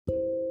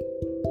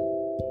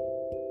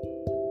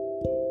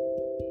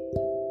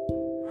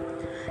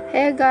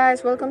Hey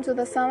guys, welcome to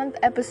the 7th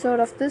episode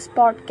of this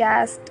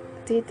podcast,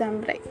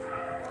 Teetambre.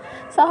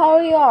 So how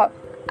are you all?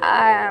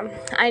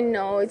 I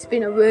know it's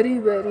been a very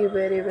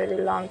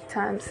long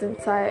time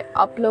since I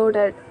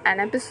uploaded an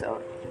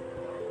episode.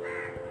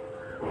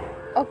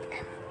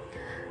 Okay,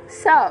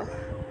 so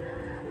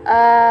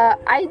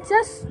I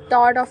just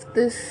thought of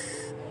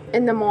this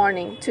in the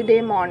morning,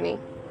 today morning.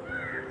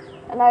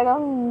 And I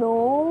don't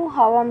know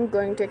how I'm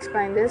going to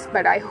explain this,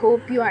 but I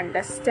hope you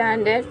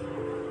understand it.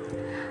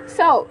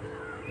 So,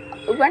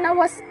 when I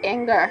was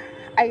younger,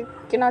 I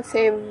cannot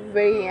say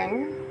very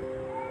young,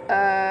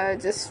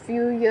 just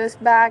few years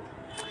back,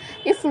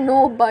 if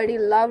nobody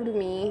loved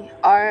me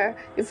or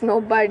if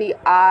nobody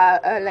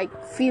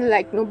feel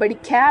like nobody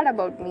cared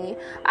about me,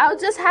 I would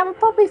just have a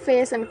puppy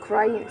face and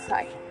cry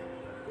inside.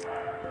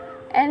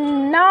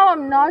 And now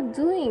I'm not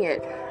doing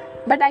it,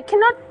 but I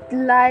cannot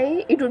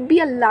lie. It would be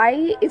a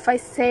lie if I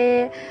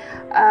say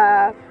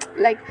I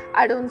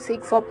don't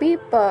seek for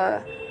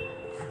people,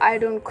 I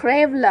don't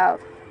crave love.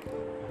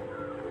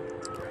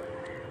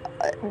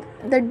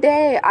 The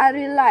day I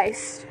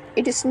realized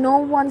it is no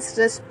one's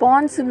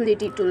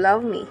responsibility to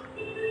love me.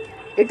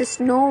 It is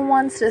no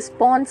one's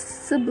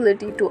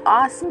responsibility to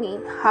ask me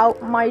how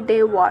my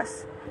day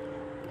was.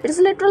 It is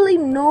literally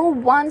no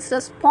one's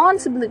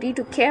responsibility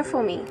to care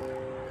for me.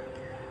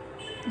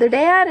 The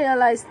day I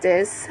realized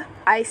this,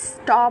 I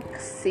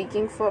stopped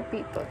seeking for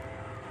people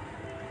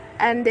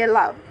and their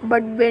love.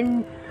 But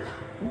when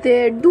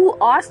they do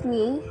ask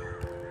me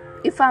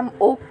if I'm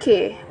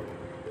okay,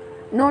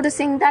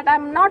 noticing that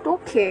I'm not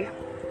okay,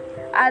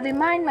 I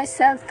remind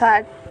myself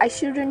that I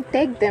shouldn't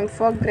take them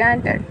for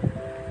granted.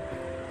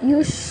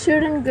 You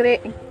shouldn't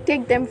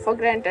take them for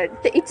granted.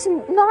 It's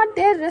not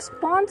their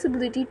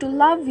responsibility to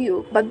love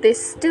you, but they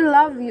still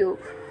love you.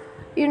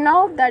 You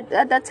know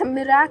that's a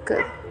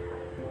miracle.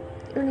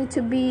 You need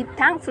to be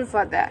thankful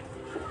for that.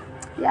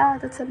 Yeah,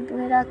 that's a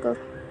miracle.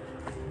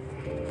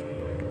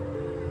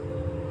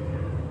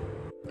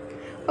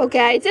 Okay,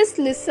 I just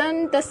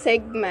listened the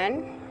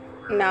segment.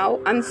 Now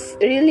I'm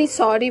really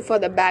sorry for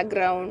the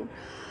background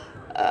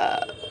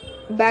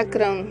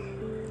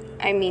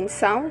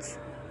sounds.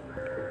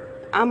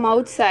 I'm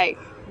outside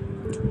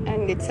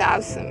and it's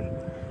awesome.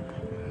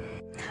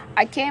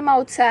 I came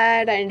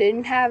outside and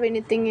didn't have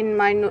anything in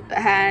my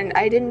hand.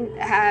 I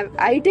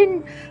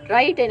didn't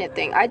write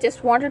anything. I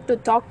just wanted to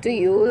talk to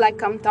you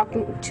like I'm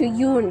talking to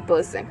you in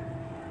person.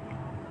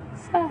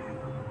 So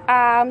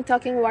I'm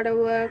talking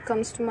whatever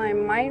comes to my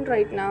mind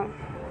right now.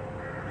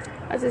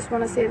 I just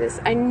want to say this.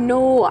 I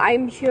know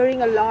I'm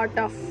hearing a lot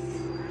of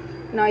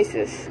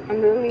noises. I'm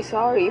really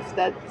sorry if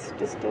that's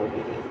disturbing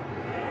you.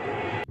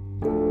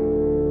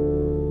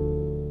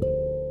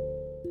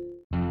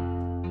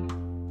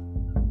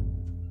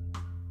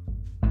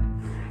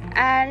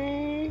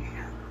 And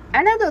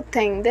another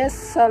thing,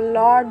 there's a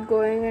lot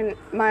going in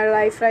my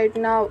life right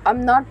now.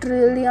 I'm not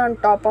really on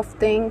top of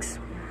things.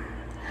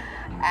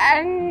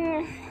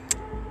 And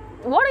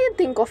what do you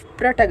think of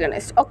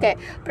protagonists? Okay,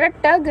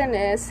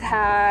 protagonists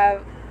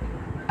has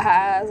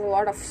a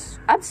lot of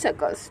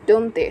obstacles,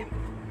 don't they?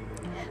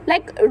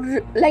 Like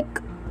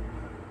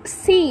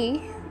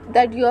see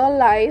that your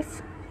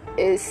life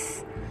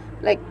is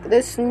like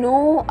there's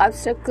no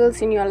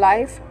obstacles in your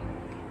life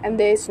and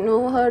there's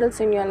no hurdles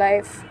in your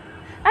life,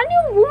 and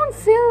you won't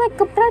feel like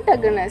a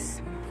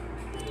protagonist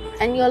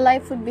and your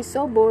life would be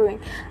so boring.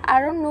 I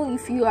don't know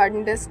if you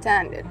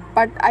understand it,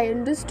 but I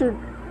understood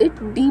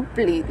it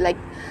deeply like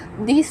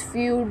these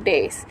few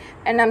days,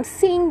 and I'm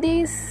seeing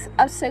these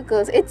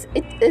obstacles.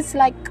 It's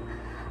like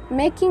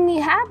making me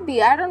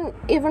happy. I don't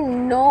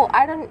even know.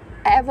 I don't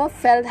ever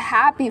felt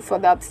happy for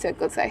the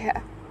obstacles I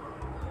have.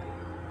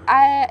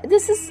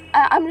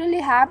 I'm really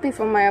happy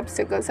for my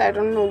obstacles. I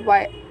don't know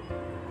why,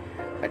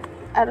 but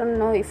I don't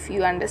know if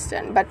you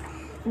understand. But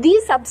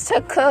these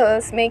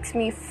obstacles makes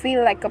me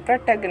feel like a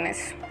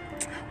protagonist.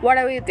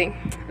 Whatever you think,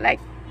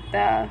 like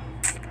the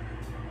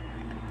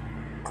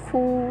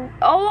cool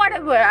or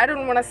whatever. I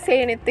don't want to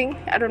say anything.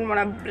 I don't want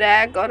to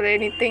brag or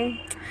anything.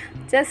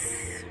 Just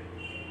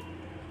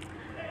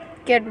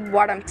get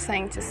what I'm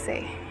trying to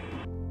say.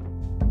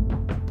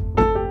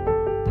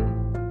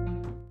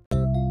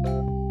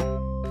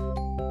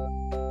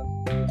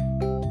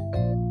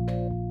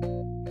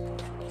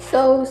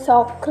 So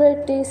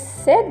Socrates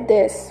said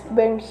this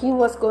when he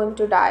was going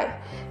to die.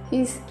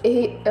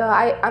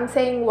 I'm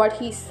saying what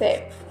he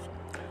said.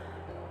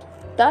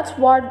 That's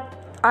what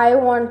I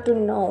want to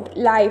know.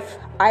 Life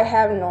I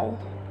have known.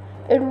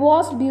 It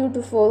was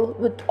beautiful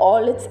with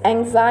all its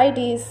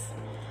anxieties,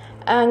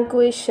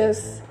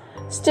 anguishes.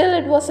 Still,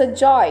 it was a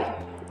joy.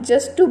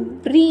 Just to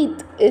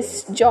breathe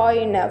is joy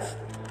enough.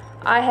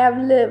 I have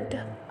lived.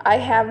 I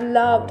have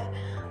loved.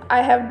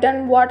 I have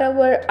done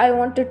whatever I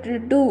wanted to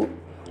do.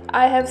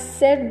 I have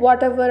said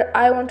whatever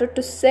I wanted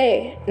to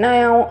say.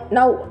 Now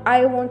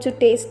I want to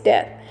taste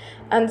death,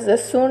 and the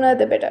sooner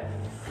the better.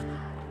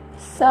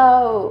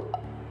 So,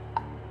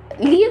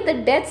 leave the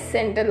death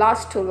center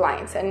last 2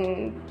 lines,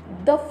 and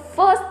the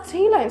first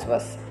 3 lines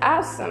was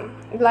awesome.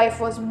 Life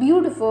was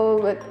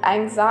beautiful with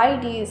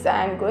anxieties,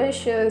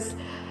 anguishes,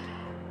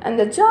 And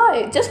the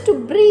joy, just to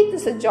breathe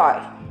is a joy.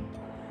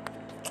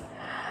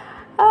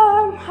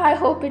 I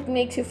hope it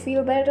makes you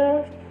feel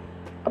better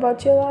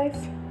about your life.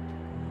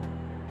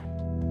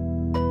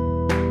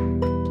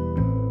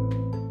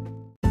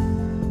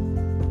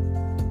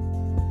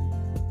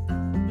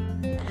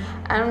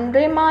 And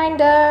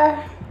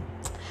reminder,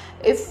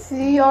 if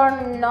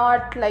you're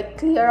not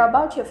clear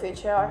about your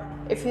future,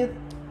 if you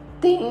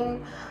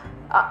think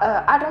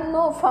I don't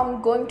know if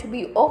I'm going to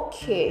be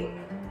okay,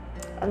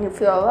 and you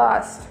feel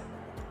lost,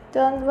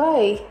 don't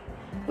worry,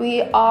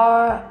 we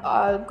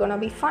are gonna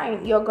be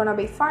fine. You're gonna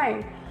be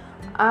fine.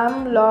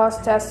 I'm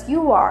lost as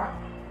you are.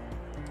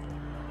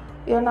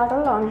 You're not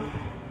alone.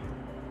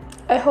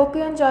 I hope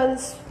you enjoy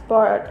this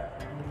part.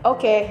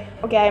 Okay,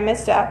 I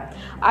messed up.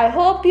 I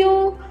hope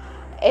you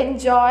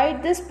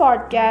enjoyed this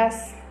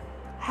podcast.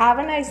 Have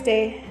a nice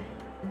day.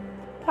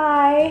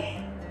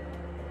 Bye.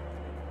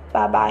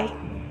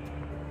 Bye-bye.